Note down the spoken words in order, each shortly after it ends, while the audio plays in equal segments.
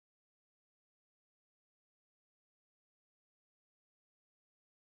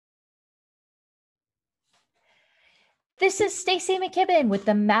This is Stacey McKibben with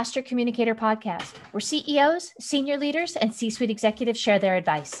the Master Communicator Podcast, where CEOs, senior leaders, and C-suite executives share their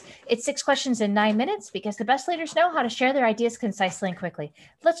advice. It's 6 questions in 9 minutes because the best leaders know how to share their ideas concisely and quickly.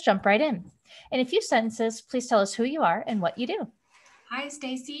 Let's jump right in. In a few sentences, please tell us who you are and what you do. Hi,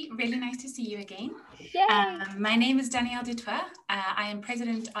 Stacey. Really nice to see you again. Yay. My name is Danielle Dutoit. I am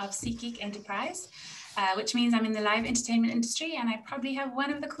president of SeatGeek Enterprise, which means I'm in the live entertainment industry, and I probably have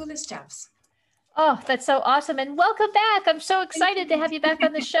one of the coolest jobs. Oh, that's so awesome. And welcome back. I'm so excited to have you back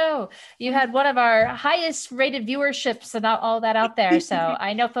on the show. You had one of our highest rated viewerships and all that out there. So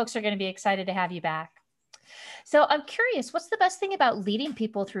I know folks are going to be excited to have you back. So I'm curious, what's the best thing about leading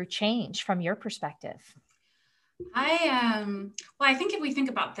people through change from your perspective? I think if we think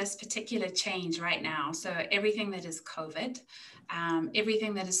about this particular change right now, so everything that is COVID,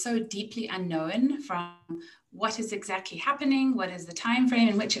 everything that is so deeply unknown, from what is exactly happening, what is the time frame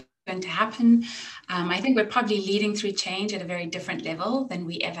in which it's going to happen, I think we're probably leading through change at a very different level than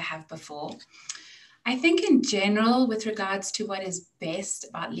we ever have before. I think in general, with regards to what is best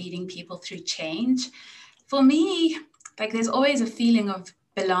about leading people through change, for me, like there's always a feeling of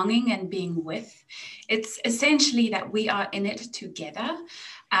belonging and being with. It's essentially that we are in it together.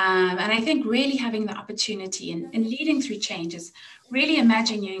 And I think really having the opportunity in leading through change is really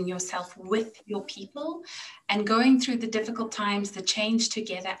imagining yourself with your people and going through the difficult times, the change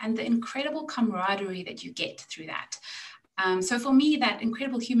together, and the incredible camaraderie that you get through that. So for me, that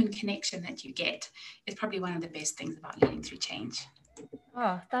incredible human connection that you get is probably one of the best things about leading through change.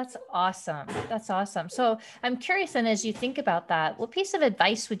 Oh, that's awesome. That's awesome. So I'm curious, and as you think about that, what piece of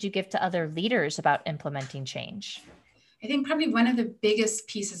advice would you give to other leaders about implementing change? I think probably one of the biggest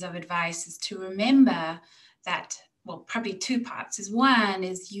pieces of advice is to remember that, well, probably two parts is one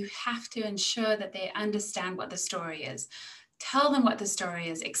is you have to ensure that they understand what the story is. Tell them what the story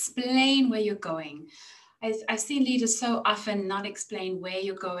is, explain where you're going. I've seen leaders so often not explain where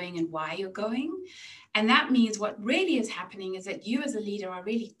you're going and why you're going. And that means what really is happening is that you as a leader are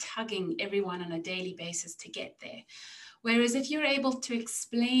really tugging everyone on a daily basis to get there. Whereas if you're able to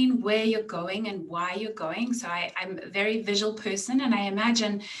explain where you're going and why you're going, so I'm a very visual person, and I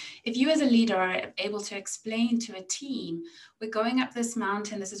imagine if you as a leader are able to explain to a team, we're going up this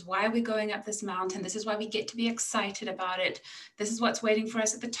mountain, this is why we're going up this mountain, this is why we get to be excited about it, this is what's waiting for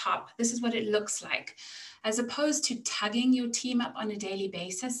us at the top, this is what it looks like. As opposed to tugging your team up on a daily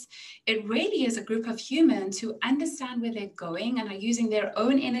basis, it really is a group of humans who understand where they're going and are using their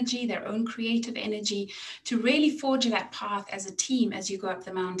own energy, their own creative energy to really forge that path as a team as you go up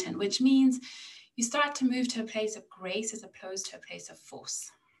the mountain, which means you start to move to a place of grace as opposed to a place of force.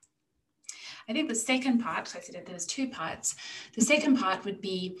 I think the second part, so I said that there's two parts. The second part would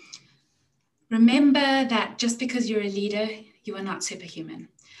be, remember that just because you're a leader, you are not superhuman.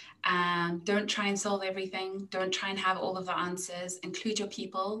 Don't try and solve everything. Don't try and have all of the answers. Include your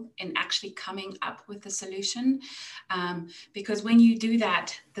people in actually coming up with the solution. Because when you do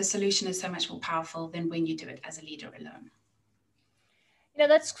that, the solution is so much more powerful than when you do it as a leader alone. You know,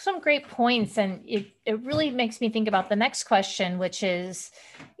 that's some great points. And it really makes me think about the next question, which is,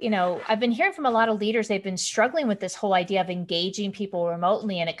 you know, I've been hearing from a lot of leaders, they've been struggling with this whole idea of engaging people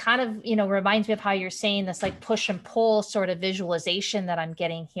remotely. And it kind of, you know, reminds me of how you're saying this like push and pull sort of visualization that I'm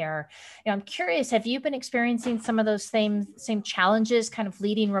getting here. You know, I'm curious, have you been experiencing some of those same challenges kind of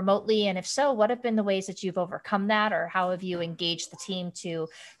leading remotely? And if so, what have been the ways that you've overcome that, or how have you engaged the team to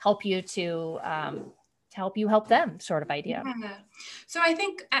help you to help them sort of idea? Yeah. So I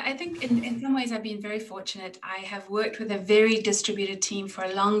think in some ways I've been very fortunate. I have worked with a very distributed team for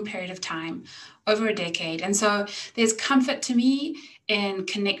a long period of time, over a decade. And so there's comfort to me in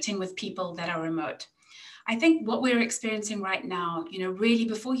connecting with people that are remote. I think what we're experiencing right now, you know, really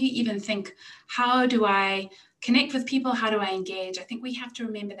before you even think, how do I connect with people? How do I engage? I think we have to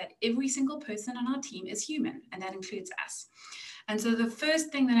remember that every single person on our team is human, and that includes us. And so the first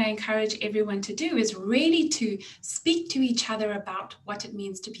thing that I encourage everyone to do is really to speak to each other about what it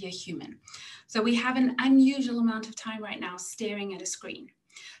means to be a human. So we have an unusual amount of time right now staring at a screen.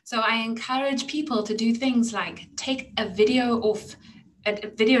 So I encourage people to do things like take a video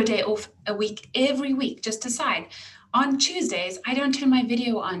day off a week, every week. Just decide, on Tuesdays, I don't turn my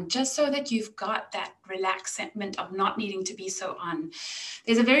video on, just so that you've got that relaxment of not needing to be so on.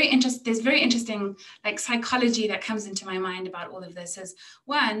 There's very interesting like psychology that comes into my mind about all of this. Is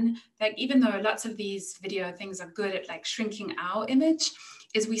one, like even though lots of these video things are good at like shrinking our image,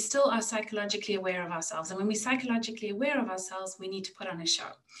 is we still are psychologically aware of ourselves. And when we're psychologically aware of ourselves, we need to put on a show.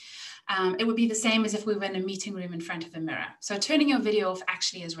 It would be the same as if we were in a meeting room in front of a mirror. So turning your video off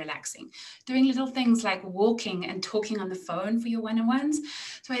actually is relaxing. Doing little things like walking and talking on the phone for your one-on-ones.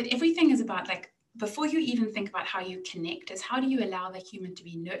 So everything is about like before you even think about how you connect, is how do you allow the human to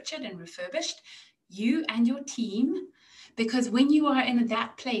be nurtured and refurbished, you and your team? Because when you are in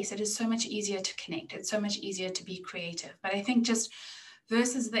that place, it is so much easier to connect. It's so much easier to be creative. But I think just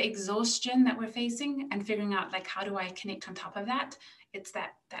versus the exhaustion that we're facing and figuring out like, how do I connect on top of that? It's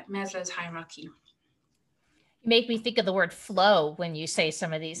that Maslow's hierarchy. You make me think of the word flow when you say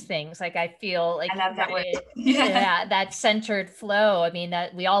some of these things. Like, I feel like I love that word. Yeah, that centered flow. I mean,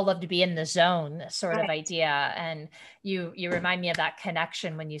 that we all love to be in the zone sort of idea. And you remind me of that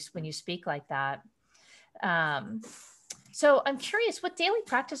connection when you speak like that. So I'm curious, what daily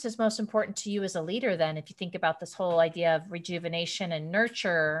practice is most important to you as a leader then? If you think about this whole idea of rejuvenation and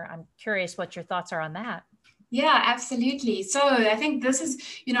nurture, I'm curious what your thoughts are on that. Yeah, absolutely. So I think this is,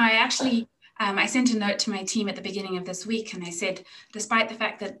 I actually, I sent a note to my team at the beginning of this week, and I said, despite the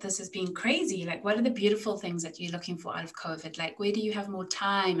fact that this has been crazy, like, what are the beautiful things that you're looking for out of COVID? Like, where do you have more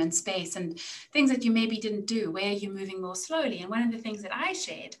time and space and things that you maybe didn't do? Where are you moving more slowly? And one of the things that I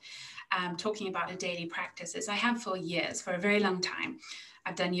shared, talking about a daily practice, is I have for years, for a very long time,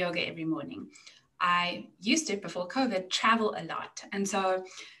 I've done yoga every morning. I used to, before COVID, travel a lot. And so it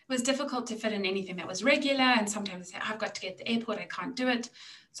was difficult to fit in anything that was regular. And sometimes I say, I've got to get to the airport, I can't do it.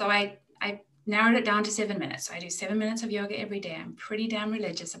 So I narrowed it down to 7 minutes. So I do 7 minutes of yoga every day. I'm pretty damn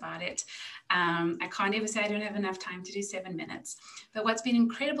religious about it. I can't ever say I don't have enough time to do 7 minutes. But what's been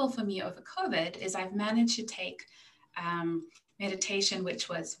incredible for me over COVID is I've managed to take meditation, which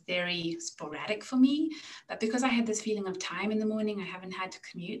was very sporadic for me. But because I had this feeling of time in the morning, I haven't had to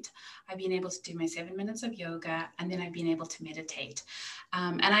commute, I've been able to do my 7 minutes of yoga, and then I've been able to meditate.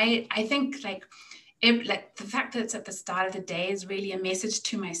 And I think like the fact that it's at the start of the day is really a message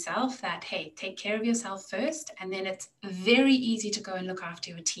to myself that, hey, take care of yourself first. And then it's very easy to go and look after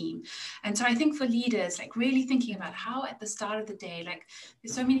your team. And so I think for leaders, like really thinking about how at the start of the day, like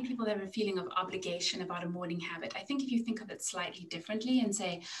there's so many people that have a feeling of obligation about a morning habit. I think if you think of it slightly differently and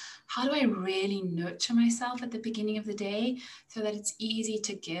say, how do I really nurture myself at the beginning of the day so that it's easy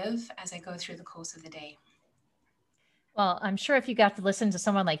to give as I go through the course of the day? Well, I'm sure if you got to listen to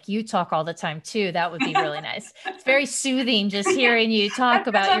someone like you talk all the time too, that would be really nice. It's very soothing just hearing you talk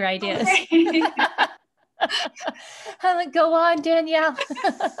about your ideas. I'm like, go on, Danielle.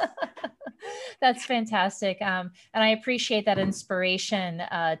 That's fantastic. And I appreciate that inspiration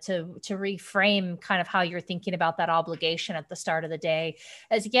to reframe kind of how you're thinking about that obligation at the start of the day.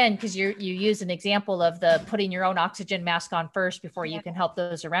 As again, because you use an example of the putting your own oxygen mask on first before you can help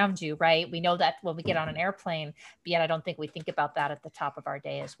those around you, right? We know that when we get on an airplane, but yet I don't think we think about that at the top of our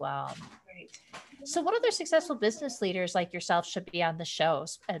day as well. Right. So what other successful business leaders like yourself should be on the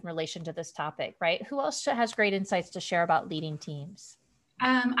shows in relation to this topic, right? Who else has great insights to share about leading teams?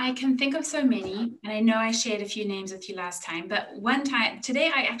 I can think of so many, and I know I shared a few names with you last time, but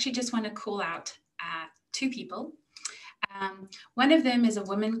today I actually just want to call out 2 people. One of them is a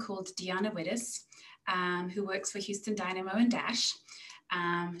woman called Deanna Wittes, who works for Houston Dynamo and Dash.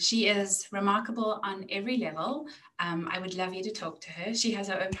 She is remarkable on every level. I would love you to talk to her. She has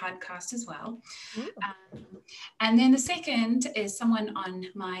her own podcast as well. And then the second is someone on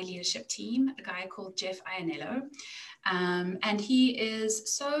my leadership team, a guy called Jeff Iannello. And he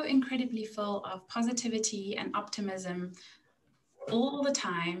is so incredibly full of positivity and optimism all the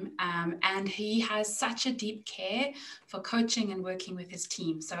time. And he has such a deep care for coaching and working with his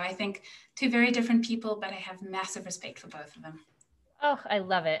team. So I think 2 very different people, but I have massive respect for both of them. Oh, I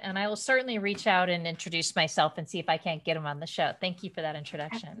love it. And I will certainly reach out and introduce myself and see if I can't get him on the show. Thank you for that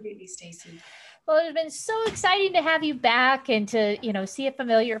introduction. Absolutely, Stacey. Well, it's been so exciting to have you back and to, see a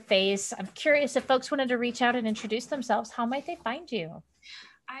familiar face. I'm curious if folks wanted to reach out and introduce themselves, how might they find you?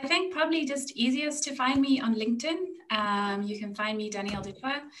 I think probably just easiest to find me on LinkedIn. You can find me Danielle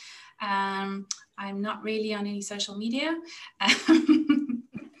Dutoit. I'm not really on any social media.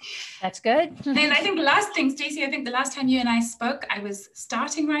 That's good. And I think the last thing, Stacey, I think the last time you and I spoke, I was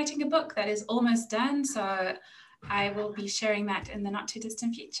starting writing a book that is almost done. So I will be sharing that in the not too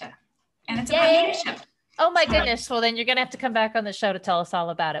distant future. And it's about leadership. Oh my goodness. Well, then you're going to have to come back on the show to tell us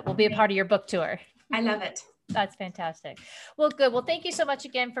all about it. We'll be a part of your book tour. I love it. That's fantastic. Well, good. Well, thank you so much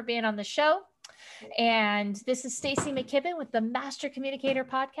again for being on the show. And this is Stacey McKibben with the Master Communicator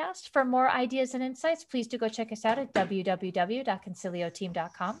Podcast. For more ideas and insights, please do go check us out at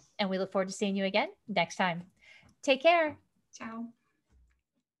www.concilioteam.com. And we look forward to seeing you again next time. Take care. Ciao.